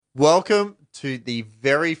Welcome to the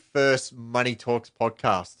very first Money Talks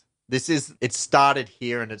podcast. It started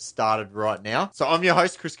here and it started right now. So I'm your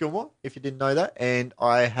host, Chris Gilmore, if you didn't know that. And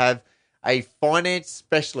I have a finance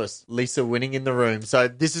specialist, Lisa Winning, in the room. So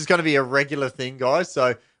this is going to be a regular thing, guys.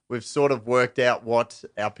 So we've sort of worked out what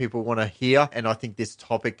our people want to hear. And I think this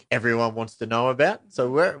topic everyone wants to know about. So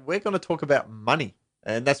we're going to talk about money.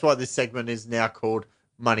 And that's why this segment is now called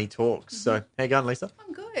Money Talks. So how you going, Lisa?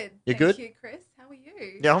 I'm good. You good? Thank you, Chris. How are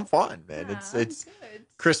you? Yeah, I'm fine, man. I'm It's good.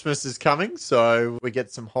 Christmas is coming, so we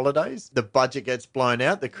get some holidays. The budget gets blown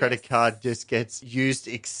out. The credit Yes. card just gets used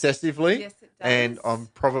excessively. Yes, it does. And I'm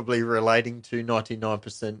probably relating to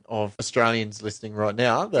 99% of Australians listening right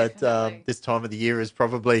now that Definitely. this time of the year is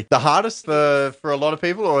probably the hardest for a lot of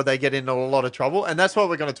people, or they get into a lot of trouble. And that's what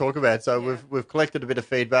we're going to talk about. So Yeah. we've collected a bit of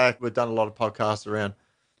feedback. We've done a lot of podcasts around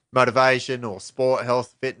motivation or sport,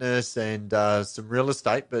 health, fitness, and some real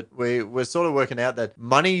estate. But we're sort of working out that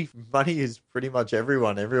money is pretty much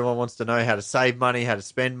everyone. Everyone wants to know how to save money, how to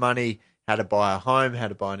spend money, how to buy a home, how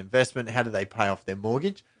to buy an investment, how do they pay off their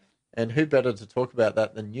mortgage. And who better to talk about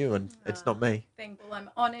that than you? And it's not me. Well, I'm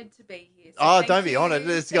honoured to be here. So Oh, thank don't be you. honoured.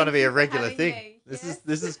 It's going to Thank be you a for regular having thing. me. This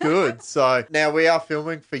Yes. is good. So now we are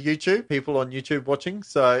filming for YouTube, people on YouTube watching.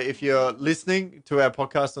 So if you're listening to our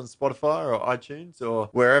podcast on Spotify or iTunes or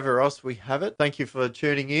wherever else we have it, thank you for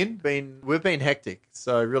tuning in. We've been hectic.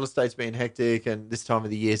 So real estate's been hectic and this time of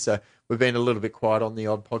the year. So we've been a little bit quiet on the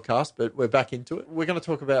odd podcast, but we're back into it. We're going to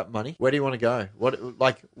talk about money. Where do you want to go?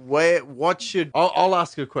 I'll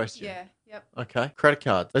ask you a question. Yeah. Yep. Okay. Credit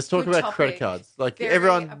cards. Let's talk Good about credit topic. cards. Like Very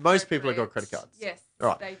most people have got appropriate. credit cards. Yes,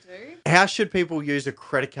 Right. they do. How should people use a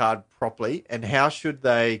credit card properly, and how should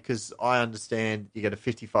they? Because I understand you get a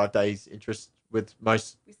 55 days interest with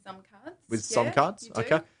most. With some cards. With some cards? You do.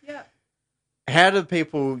 Okay. Yeah. How do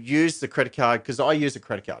people use the credit card? Because I use a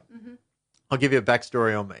credit card. Mm-hmm. I'll give you a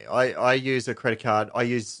backstory on me. I use a credit card. I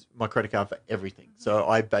use my credit card for everything. Mm-hmm. So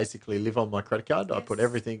I basically live on my credit card. I Yes. put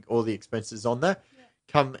everything, all the expenses on there. Yeah.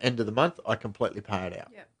 Come end of the month, I completely pay it out.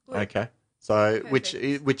 Yeah. Good. Okay. So,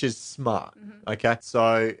 Perfect. which is smart. Mhm. Okay.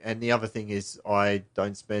 So, and the other thing is I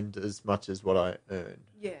don't spend as much as what I earn.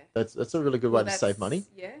 Yeah. That's a really good way to save money.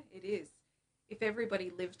 Yeah, it is. If everybody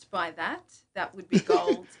lived by that, that would be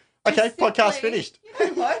gold. Okay, Just podcast simply, finished. You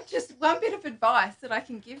know what? Just one bit of advice that I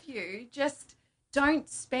can give you. Just don't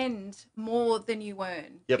spend more than you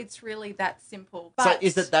earn. Yep. It's really that simple. So, But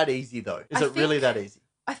is it that easy though? Is I it really think- that easy?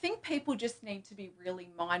 I think people just need to be really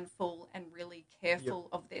mindful and really careful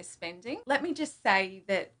of their spending. Let me just say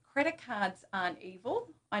that credit cards aren't evil.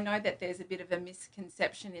 I know that there's a bit of a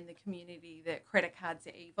misconception in the community that credit cards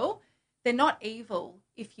are evil. They're not evil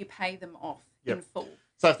if you pay them off Yep. in full.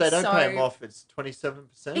 So, if they don't pay So- them off, it's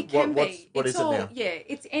 27%. It can be. What It's is all, it now? Yeah,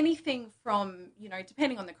 it's anything from,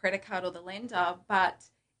 depending on the credit card or the lender, but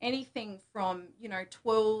anything from,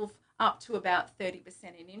 12 up to about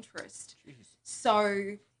 30% in interest. Jeez.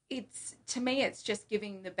 So to me, it's just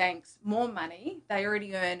giving the banks more money. They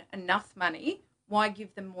already earn enough money. Why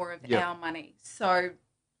give them more of Yep. our money? So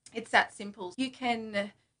it's that simple. You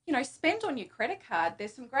can, spend on your credit card.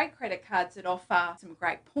 There's some great credit cards that offer some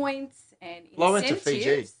great points and incentives. Well, I went to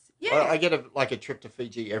Fiji. Yeah. I get a trip to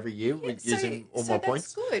Fiji every year with using all my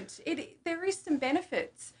points. That's good. There is some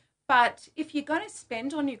benefits. But if you're going to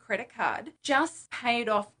spend on your credit card, just pay it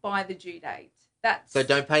off by the due date. So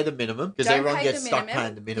don't pay the minimum because Don't everyone pay gets the stuck minimum.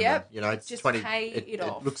 paying the minimum. Yep. It's Just 20. pay it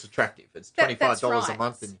off. It looks attractive. It's That's $25 right. a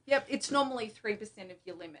month. And Yep, it's normally 3% of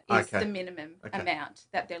your limit is Okay. the minimum Okay. amount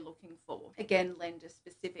that they're looking for. Again, lender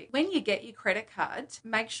specific. When you get your credit card,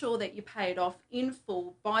 make sure that you pay it off in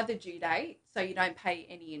full by the due date so you don't pay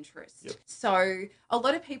any interest. Yep. So a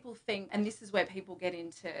lot of people think, and this is where people get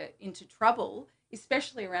into trouble,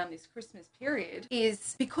 especially around this Christmas period,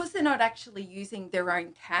 is because they're not actually using their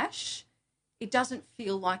own cash, it doesn't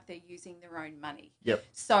feel like they're using their own money. Yep.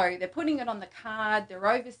 So they're putting it on the card, they're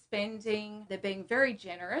overspending, they're being very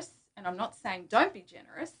generous. And I'm not saying don't be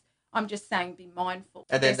generous. I'm just saying be mindful.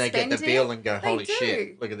 And then They're they get the spending. bill and go, They holy do.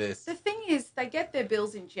 shit, look at this. The thing is, they get their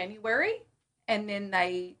bills in January and then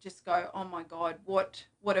they just go, oh my God, what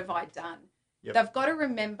have I done? Yep. They've got to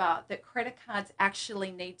remember that credit cards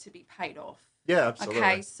actually need to be paid off. Yeah, absolutely.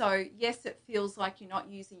 Okay, so yes, it feels like you're not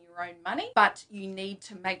using your own money, but you need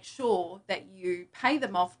to make sure that you pay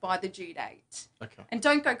them off by the due date. Okay. And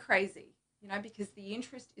don't go crazy, because the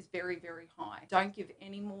interest is very, very high. Don't give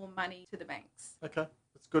any more money to the banks. Okay.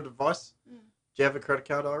 That's good advice. Mm. Do you have a credit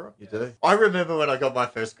card, Ira? You do. I remember when I got my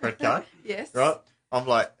first credit card, Yes. right? I'm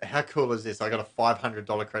like, how cool is this? I got a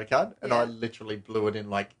 $500 credit card and Yeah. I literally blew it in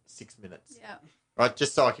like 6 minutes. Yeah. right?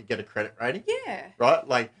 Just so I could get a credit rating. Yeah. Right?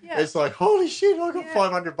 Like, Yeah. it's like, holy shit, I got Yeah.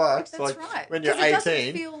 $500. That's Like, right. when you're 'Cause it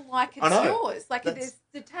 18. doesn't feel like I it's know. yours. Like That's-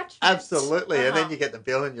 there's detachment. Absolutely. And then Uh-huh. you get the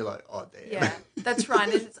bill and you're like, oh, damn. Yeah, that's right.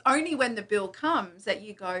 And it's only when the bill comes that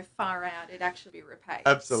you go far out, it actually be repaid.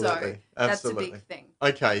 Absolutely. So Absolutely. that's a big thing.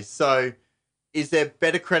 Okay, so is there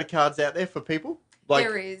better credit cards out there for people? Like,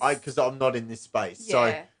 There is. Because I'm not in this space. Yeah.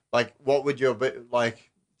 So, like, what would your,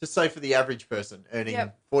 like, just say for the average person earning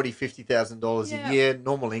Yep. $40,000, $50,000 Yeah. a year,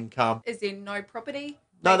 normal income. As in no property?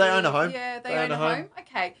 No, they Maybe- own a home. Yeah, they own a home.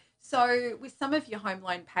 Okay. So with some of your home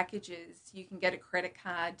loan packages, you can get a credit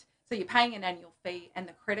card. So you're paying an annual fee and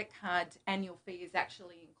the credit card annual fee is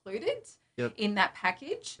actually included Yep. in that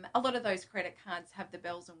package. A lot of those credit cards have the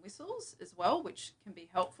bells and whistles as well, which can be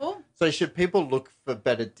helpful. So should people look for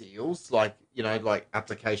better deals, like, like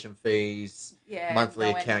application fees, Yeah. monthly no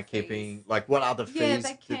annual account fees. keeping, like what other fees? Yeah,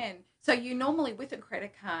 they can. So you normally, with a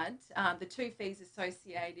credit card, the two fees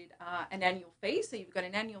associated are an annual fee. So you've got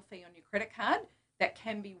an annual fee on your credit card that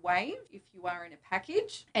can be waived if you are in a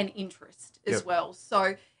package, and interest as Yep. well.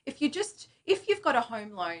 So if you've got a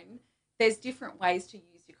home loan, there's different ways to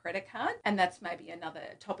use your credit card, and that's maybe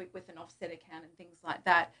another topic with an offset account and things like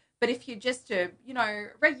that. But if you're just a,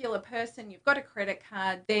 regular person, you've got a credit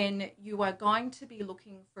card, then you are going to be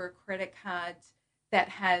looking for a credit card that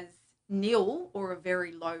has nil or a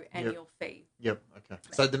very low annual fee. Yep. Okay.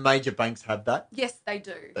 So the major banks have that. Yes, they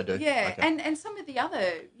do. They do? Yeah, Okay. and some of the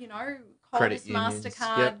other, Credit Coles, unions,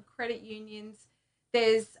 Mastercard, yep. credit unions.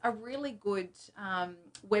 There's a really good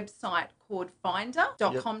website called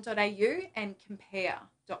finder.com.au and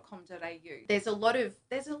compare.com.au. There's a lot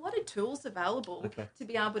of tools available Okay. to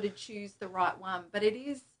be able to choose the right one, but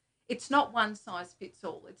it's not one size fits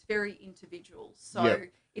all. It's very individual. So Yep.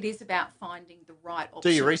 it is about finding the right option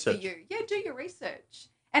Do your for research. you. Yeah, do your research.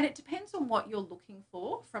 And it depends on what you're looking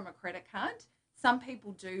for from a credit card. Some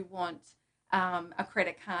people do want a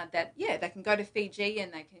credit card that, they can go to Fiji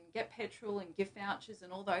and they can get petrol and gift vouchers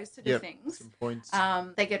and all those sort of Yep. things. Some points.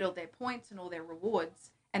 They get all their points and all their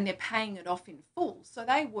rewards and they're paying it off in full. So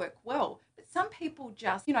they work well. But some people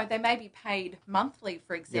just, they may be paid monthly,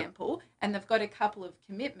 for example, and they've got a couple of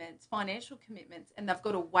commitments, financial commitments, and they've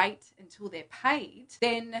got to wait until they're paid.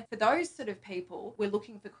 Then for those sort of people, we're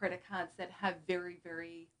looking for credit cards that have very,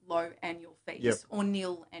 very low annual fees Yep. or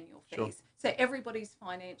nil annual fees. Sure. So everybody's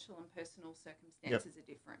financial and personal circumstances are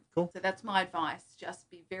different. Cool. So that's my advice. Just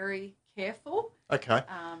be very careful. Okay.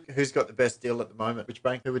 Who's got the best deal at the moment? Which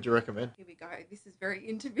bank? Who would you recommend? Here we go. This is very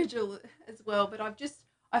individual as well, but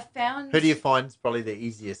I found Who do you find is probably the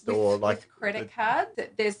easiest, or like with credit cards?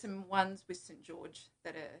 There's some ones with St. George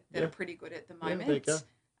that Yeah. are pretty good at the Yeah, moment. there you go.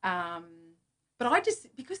 But I just,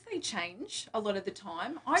 because they change a lot of the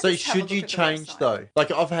time. So just have a should look you at the change website. though?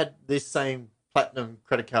 Like I've had this same platinum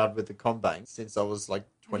credit card with the Combank since I was like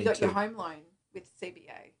Have you 22. got your home loan with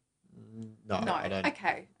CBA? No, I don't.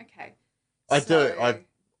 Okay. I do. So,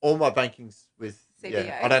 All my banking's with CBA.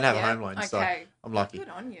 Yeah, I don't have a yeah? home loan, so Okay. I'm lucky. Good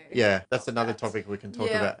on you. Yeah, that's Love another that. topic we can talk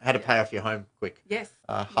Yeah, about. How to yeah. pay off your home quick. Yes.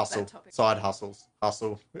 love that Hustle, topic. side hustles,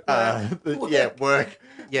 hustle. Work. Yeah, work.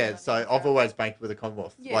 Yeah, Love so it. I've always banked with a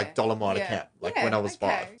Commonwealth, Yeah, like Dolomite yeah, account, like yeah, when I was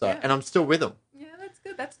okay, 5. So, yeah. and I'm still with them. Yeah, that's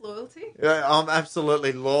good. That's loyalty. Yeah, I'm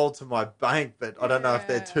absolutely loyal to my bank, but I don't know if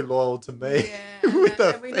they're Yeah. too loyal to me. Yeah, with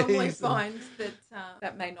the and we normally fees and- find that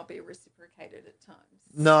that may not be reciprocated at times.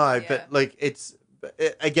 No, Yeah. but like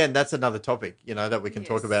again, that's another topic, that we can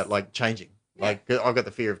talk Yes. about, like changing. Yeah. Like I've got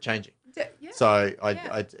the fear of changing. Yeah, So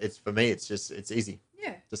Yeah. it's for me, it's easy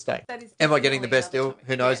yeah, to stay. that is. Am I getting the definitely best deal? another topic.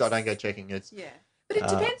 Who knows? I Yes. don't go checking. It's Yeah, but it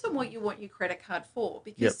Uh, depends on what you want your credit card for,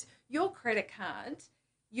 because your credit card,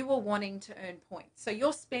 you are wanting to earn points, so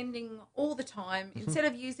you're spending all the time instead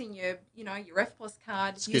of using your FPOS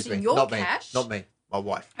card, excuse using me, your not cash. me, not me, my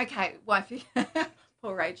wife. Okay, wifey.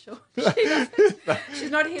 Poor Rachel. She's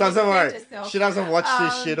not here Doesn't to worry. defend herself. She doesn't watch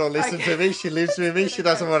this shit or listen okay. to me. She lives with me. She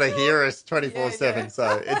doesn't want to hear us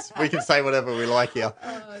 24/7. Yeah. So we can say whatever we like here.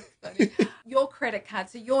 Oh, it's funny. Your credit card,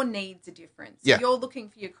 so your needs are different. So Yeah. you're looking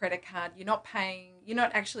for your credit card. You're not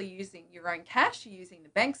actually using your own cash. You're using the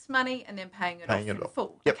bank's money and then paying it off in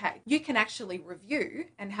full. Yep. Okay. You can actually review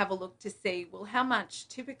and have a look to see, well, how much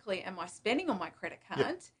typically am I spending on my credit card?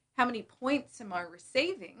 Yep. How many points am I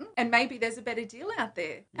receiving? And maybe there's a better deal out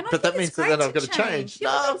there. And But that means it's great that I've got to change. Yeah,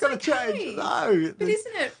 No, I've got that's to okay. change. No. But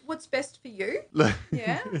isn't it what's best for you?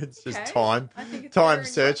 Yeah, It's just okay. time. I think it's better Time in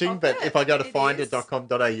your searching, but pocket. if I go to It is.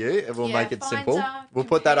 finder.com.au, it will Yeah, make it simple. Finder, We'll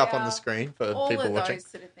put that up on Compare, the screen for all people of watching.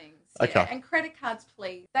 those sort of things. Okay. Yeah. And credit cards,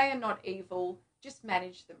 please, they are not evil. Just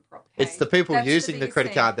manage them properly. It's the people That's using the biggest credit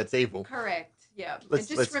thing. card that's evil. Correct. Yeah. Let's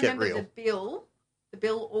and just get remember real. the bill The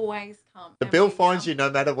bill always comes. The bill finds you no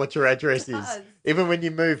matter what your address is. does. Even when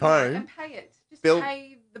you move No, home. and pay it. Just Bill-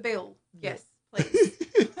 pay the bill. Yes, please.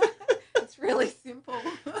 It's really simple.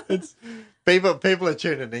 It's people are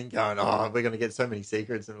tuning in going, oh, we're going to get so many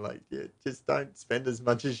secrets. And like, yeah, just don't spend as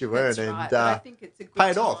much as you earn. That's And right. But I think it's a good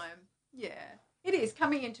pay it time. off. Yeah, it is.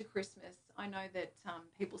 Coming into Christmas, I know that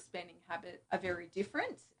people's spending habits are very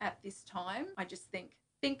different at this time. I just think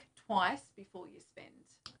twice before you spend.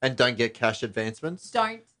 And don't get cash advancements.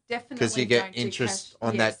 Don't, definitely Because you get don't do interest cash.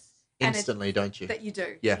 on Yes. that And instantly, don't you? That you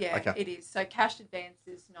do. Yeah, Yeah, okay. it is. So cash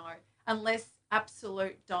advances, no. Unless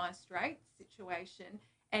absolute dire straits situation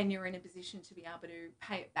and you're in a position to be able to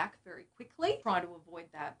pay it back very quickly, try to avoid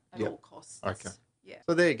that at Yep. all costs. Okay. Yeah.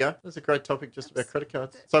 So there you go. That's a great topic just about credit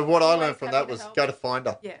cards. That's So what I always learned from happy that to was help. go to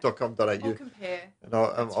finder.com.au Or compare. and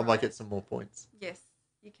I That's might right. get some more points. Yes,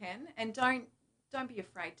 you can. And don't be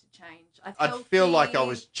afraid to change. I'd feel like I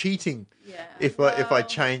was cheating if I Well,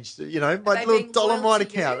 changed, you know, my they little being loyal Dolomite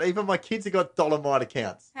to you? account. Even my kids have got Dolomite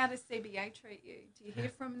accounts. How does CBA treat you? Do you hear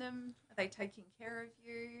from them? Are they taking care of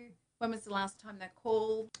you? When was the last time they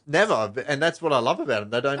called? Never, and that's what I love about them.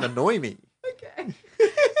 They don't annoy me. Okay.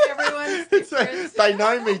 Everyone's It's different. they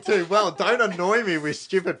know me too well. Don't annoy me with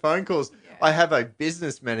stupid phone calls. Yeah. I have a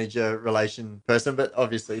business manager relation person, but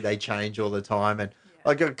obviously they change all the time. And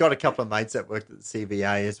Yeah. I got a couple of mates that worked at the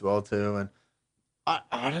CBA as well too. And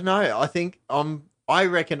I don't know. I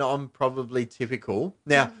reckon I'm probably typical.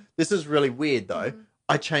 Now, this is really weird though. Mhm.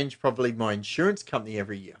 I change probably my insurance company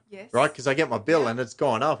every year. Yes. Right, because I get my bill Yeah. and it's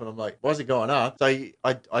gone up, and I'm like, "Why's it going up?" So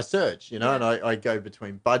I search, you know, Yeah. and I go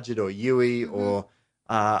between Budget or UE Mhm. or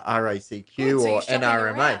RACQ Good, so you're or shopping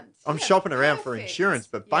NRMA. around. I'm Yeah, shopping around for perfect. insurance,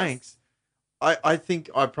 but Yes. banks, I think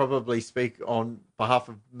I probably speak on behalf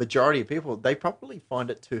of majority of people. They probably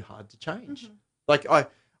find it too hard to change. Mhm. Like I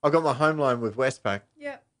got my home loan with Westpac.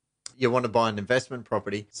 Yeah. You want to buy an investment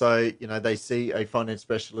property, so you know they see a finance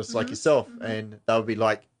specialist like Mhm. yourself, Mhm. and they'll be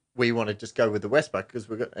like, "We want to just go with the Westpac because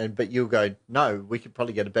we're got," but you'll go, "No, we could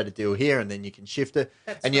probably get a better deal here," and then you can shift it.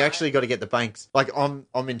 That's And you right. actually got to get the banks. Like I'm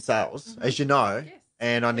in sales, Mhm. as you know, Yes.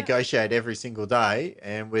 and I Yeah. negotiate every single day,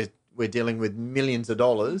 and we're dealing with millions of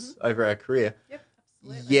dollars over our career. Yep.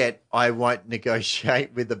 Absolutely. Yet I won't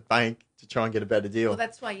negotiate with the bank to try and get a better deal. Well,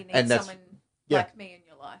 that's why you need And that's- someone yeah. like me in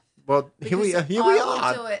your life. Well, here we Because are.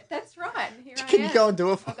 I will do it. That's right. And here I Can am. you go and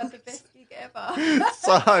do it for I've got the us? best gig ever.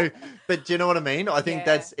 So, but do you know what I mean? I think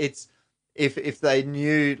Yeah. it's if they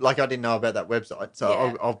knew, like I didn't know about that website, so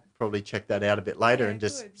Yeah. I'll probably check that out a bit later Yeah, and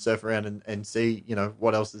just good. surf around and see, you know,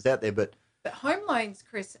 what else is out there. But But home loans,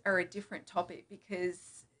 Chris, are a different topic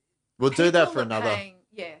because we'll do that people for are another. paying,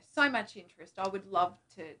 so much interest. I would love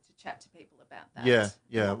to chat to people about that.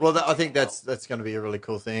 Yeah. What we Well, can I do think to that's going to be a really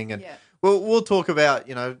cool thing, and help. we'll talk about,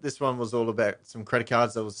 you know, this one was all about some credit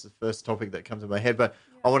cards. That was the first topic that comes to my head, but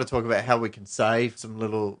I want to talk about how we can save some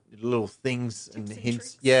little things and Tips and hints.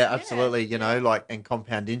 tricks. Yeah, Yeah, absolutely. You know, yeah. like and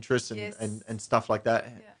compound interest and, Yes. and stuff like that.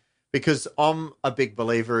 Yeah. Because I'm a big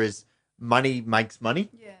believer is money makes money.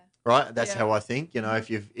 Yeah. Right, that's Yeah. how I think. You know,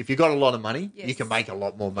 Mhm. if you've got a lot of money, you Yes. can make a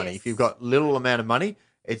lot more money. Yes. If you've got little amount of money,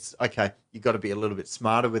 it's okay. You got to be a little bit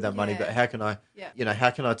smarter with that money. Yeah. But how can I, Yeah. you know,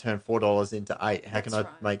 how can I turn $4 into 8? How can That's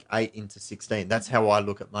I right. make 8 into 16? That's how I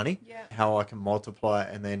look at money. Yeah. How I can multiply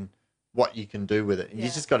it, and then what you can do with it. And you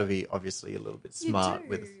Yeah. just got to be obviously a little bit You smart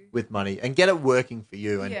do. with money and get it working for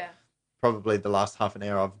you. And Yeah. probably the last half an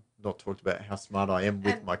hour, I've not talked about how smart I am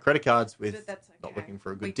with And- my credit cards. But With that's okay. not looking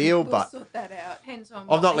for a good We deal, we'll but sort that out. Depends on I'm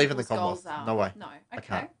what not leaving the people's Commonwealth. goals are. No way. No. I Okay.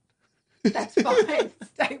 can't. That's fine.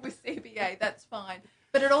 Stay with CBA. That's fine.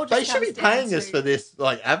 But it all just They should be comes down paying us to- for this,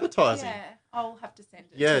 like advertising. Yeah, I'll have to send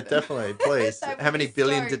it. Yeah, to them. definitely, please. They will How many be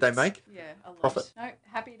billion did they stoked. make? Yeah, a lot. Profit? No,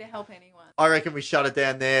 happy to help anyone. I reckon we shut it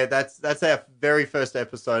down there. That's our very first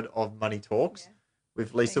episode of Money Talks Yeah.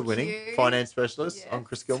 with Lisa Thank Winning, you. finance specialist. I'm Yes.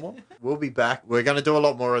 Chris Gilmore. We'll be back. We're going to do a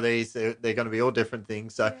lot more of these. They're going to be all different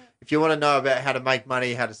things. So Yeah. if you want to know about how to make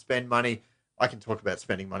money, how to spend money, I can talk about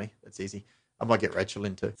spending money. That's easy. I might get Rachel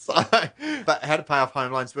into. So, but how to pay off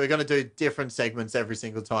home loans. We're going to do different segments every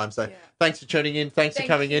single time. So Yeah. thanks for tuning in. Thanks for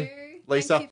coming in. you. Lisa. Thank you